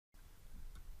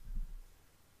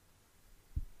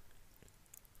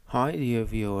Hi dear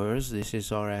viewers, this is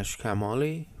Arash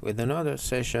Kamali with another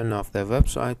session of the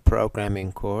website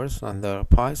programming course on the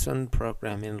Python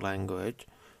programming language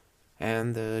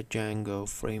and the Django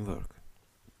framework.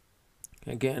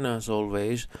 Again, as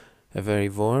always, a very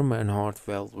warm and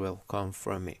heartfelt welcome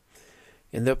from me.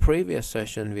 In the previous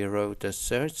session, we wrote a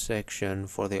search section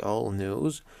for the all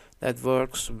news that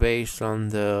works based on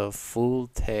the full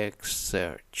text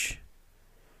search.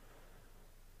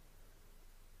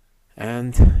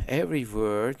 And every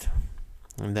word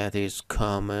that is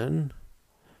common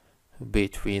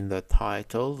between the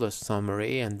title, the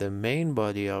summary, and the main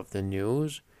body of the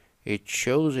news, it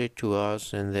shows it to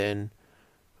us, and then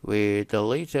we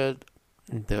deleted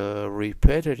the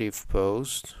repetitive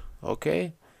post.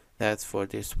 Okay, that's for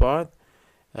this part.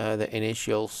 The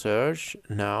initial search.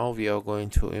 Now we are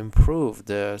going to improve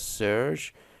the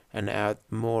search and add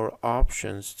more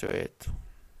options to it.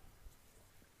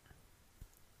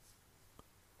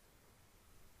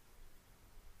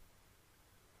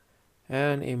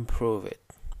 And improve it.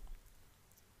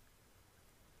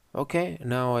 Okay,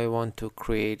 now I want to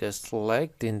create a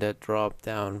select in the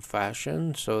drop-down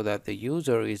fashion so that the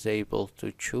user is able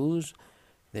to choose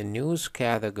the news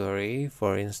category.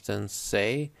 For instance,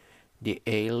 say the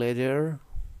A letter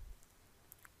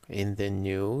in the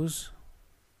news.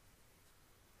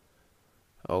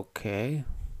 Okay,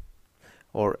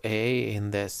 or A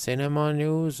in the cinema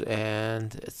news,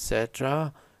 and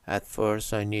etc. At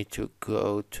first I need to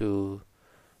go to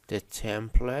the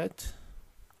template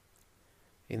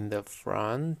in the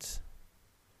front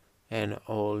and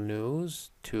all news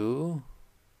too.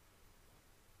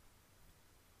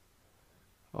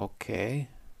 Okay,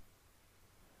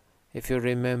 if you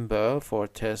remember, for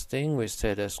testing we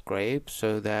set a script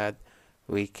so that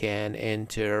we can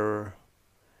enter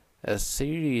a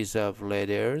series of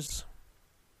letters.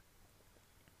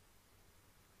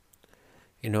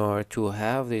 In order to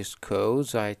have these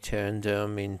codes, I turn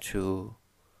them into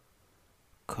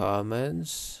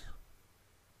comments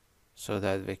so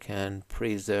that we can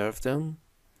preserve them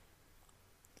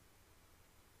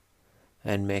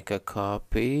and make a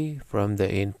copy from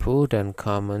the input and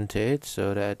comment it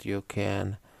so that you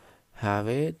can have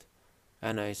it.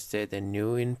 And I set a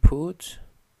new input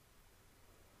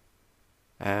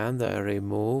and I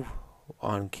remove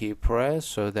on key press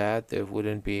so that there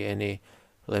wouldn't be any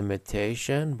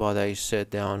limitation, but I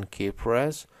set down key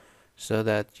press so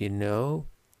that you know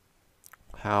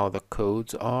how the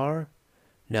codes are.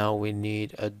 Now we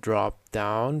need a drop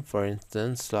down, for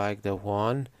instance, like the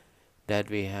one that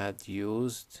we had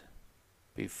used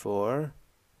before.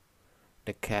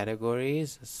 The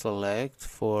categories, select,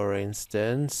 for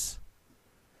instance,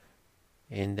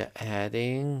 in the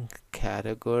adding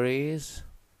categories.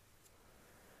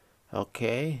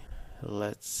 Okay,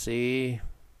 let's see.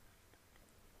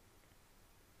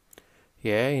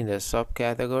 Here in the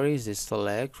subcategories, the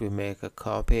select, we make a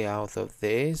copy out of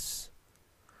this.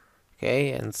 Okay,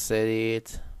 and set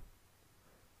it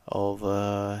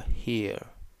over here.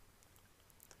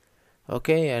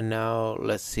 Okay, and now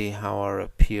let's see how our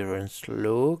appearance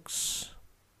looks.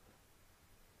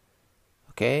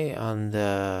 Okay, on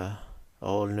the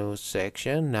all news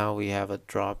section, now we have a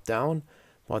drop down,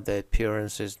 but the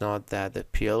appearance is not that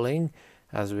appealing.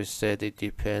 As we said, it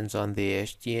depends on the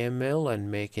HTML, and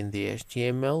making the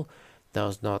HTML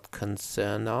does not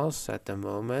concern us at the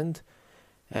moment,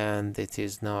 and it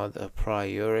is not a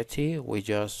priority. We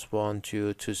just want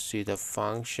you to see the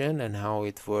function and how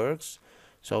it works.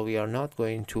 So we are not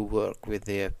going to work with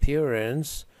the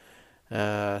appearance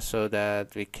so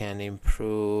that we can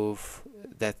improve,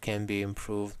 that can be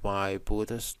improved by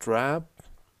Bootstrap.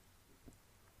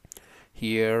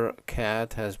 Here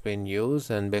cat has been used,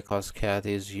 and because cat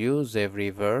is used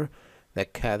everywhere, the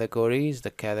categories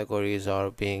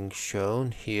are being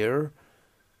shown here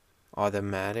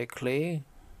automatically.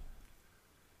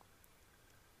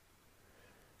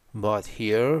 But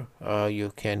here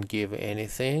you can give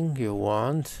anything you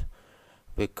want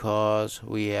because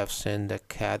we have sent a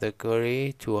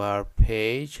category to our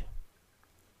page.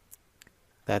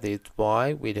 That is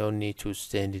why we don't need to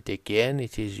send it again.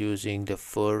 It is using the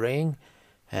foreign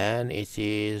and it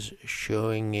is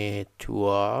showing it to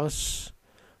us.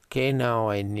 Okay, now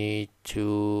I need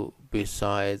to,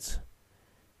 besides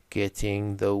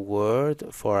getting the word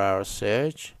for our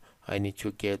search, I need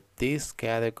to get this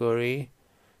category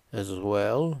as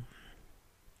well.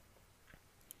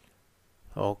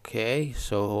 Okay,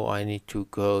 so I need to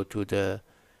go to the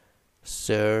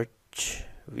search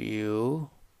view.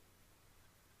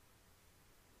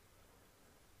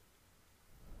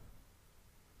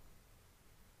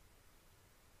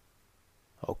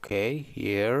 Okay,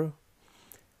 here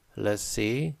Let's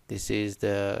see, this is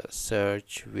the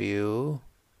search view.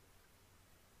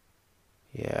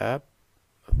 Yep,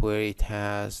 where it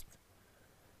has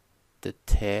the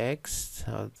text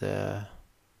of the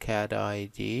cat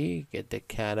ID. Get the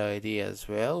cat ID as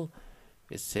well.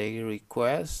 We say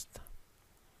request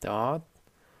dot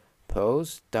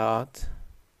post dot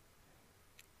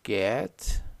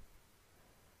get.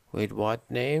 With what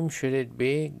name should it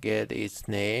be? Get its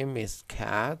name is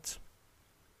cat.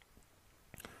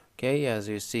 Okay, as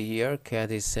you see here,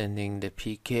 cat is sending the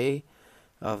PK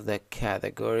of the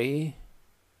category.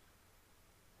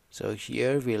 So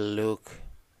here we look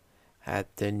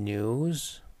at the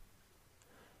news.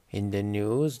 In the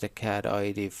news, the cat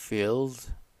ID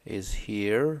field is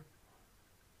here.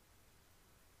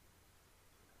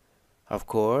 Of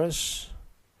course,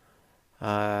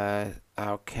 our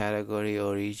category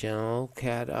original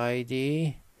cat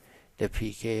ID, the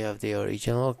PK of the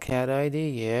original cat ID,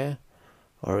 yeah,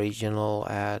 original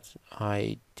at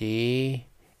ID,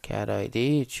 cat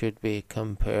ID, it should be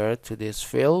compared to this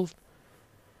field.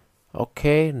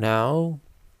 Okay, now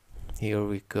here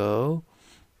we go.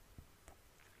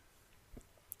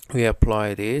 We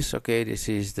apply this. Okay, this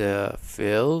is the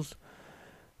field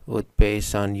with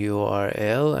based on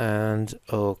URL and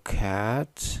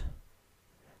cat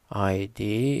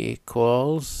ID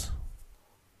equals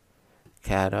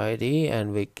cat ID,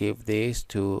 and we give this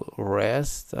to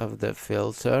rest of the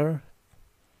filter.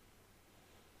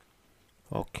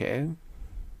 Okay,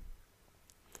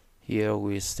 here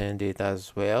we send it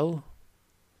as well.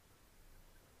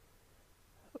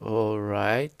 All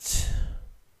right,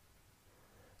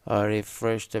 I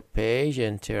refresh the page,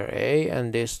 enter A,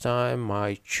 and this time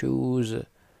I choose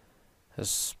a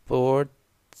sport.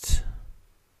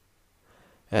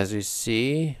 As you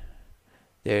see,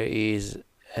 there is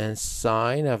a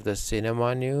sign of the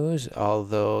cinema news,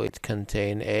 although it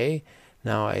contains A.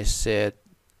 Now I set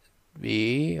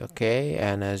B, okay,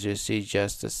 and as you see,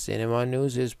 just the cinema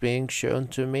news is being shown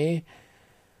to me.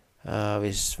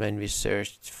 When we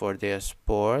searched for the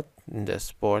sport in the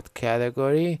sport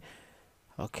category.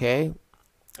 Okay,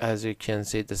 as you can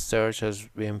see, the search has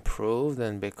improved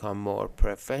and become more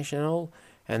professional.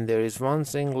 And there is one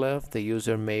thing left. The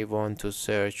user may want to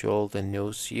search all the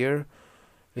news here.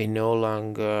 We no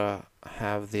longer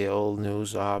have the old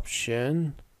news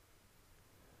option.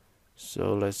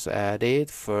 So let's add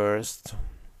it. First,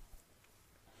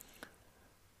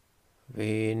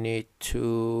 we need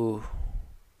to,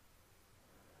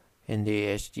 in the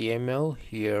HTML,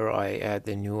 here I add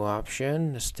the new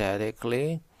option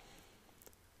statically.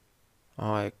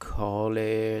 I call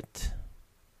it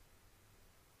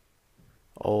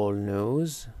all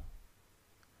news,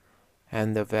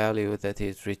 and the value that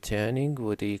is returning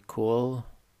would equal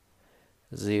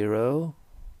 0.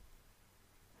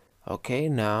 Okay,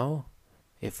 now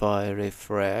if I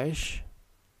refresh,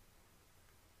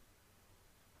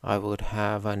 I would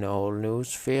have an all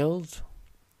news field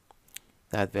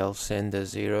that will send a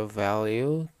 0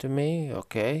 value to me.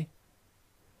 Okay,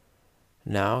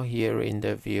 now here in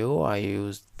the view I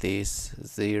use this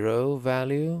 0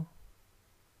 value.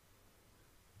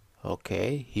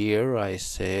 Okay, here I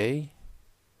say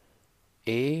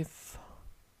if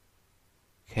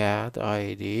cat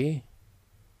ID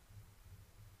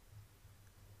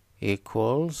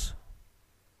equals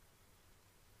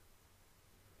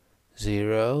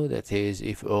 0, that is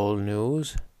if all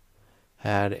news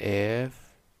had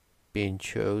F been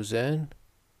chosen,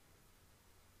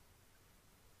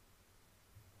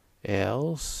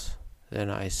 else,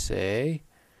 then I say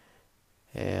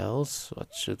else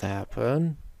what should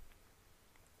happen.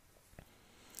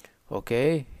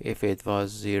 Okay, if it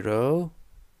was 0,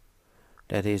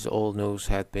 that is all news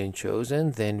had been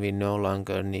chosen, then we no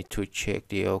longer need to check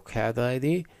the cat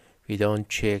ID. We don't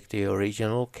check the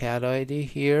original cat ID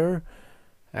here.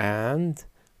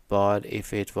 But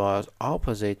if it was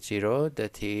opposite 0,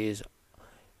 that is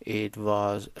it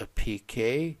was a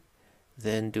PK,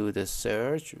 then do the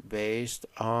search based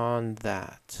on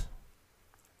that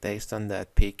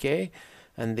PK,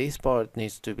 and this part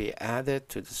needs to be added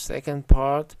to the second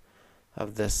part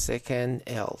of the second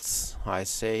else. I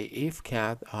say if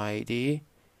cat ID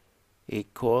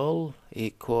equal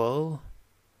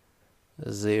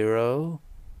 0,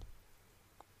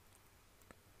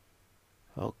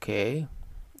 okay,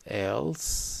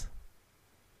 else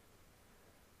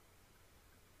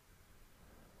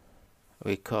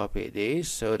we copy this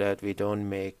so that we don't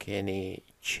make any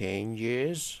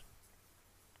changes.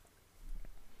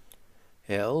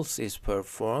 Else is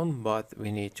performed, but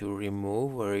we need to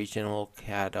remove original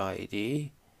cat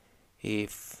ID.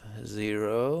 If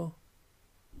 0,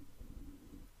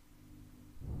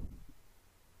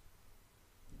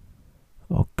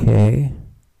 A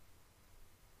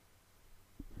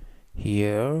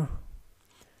here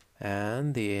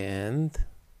and the end.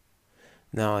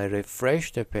 Now I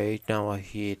refresh the page. Now I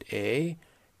hit A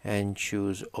and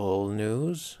choose all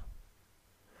news.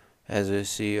 As you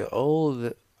see,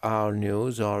 all our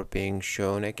news are being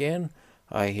shown again.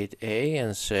 I hit A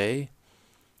and say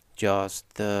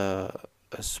just the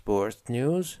sports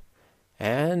news,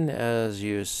 and as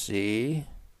you see,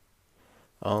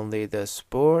 only the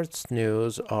sports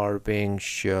news are being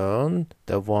shown,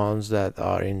 the ones that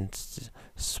are in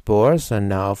sports, and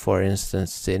now for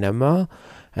instance cinema.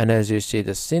 And as you see,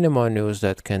 the cinema news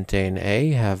that contain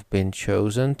A have been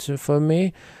chosen for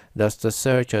me. Thus the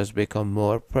search has become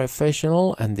more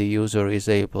professional, and the user is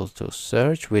able to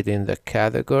search within the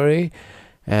category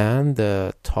and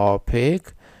the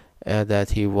topic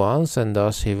that he wants, and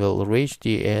thus he will reach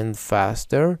the end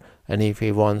faster. And if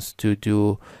he wants to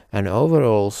do an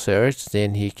overall search,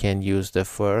 then he can use the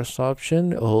first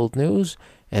option, old news,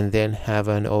 and then have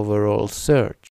an overall search.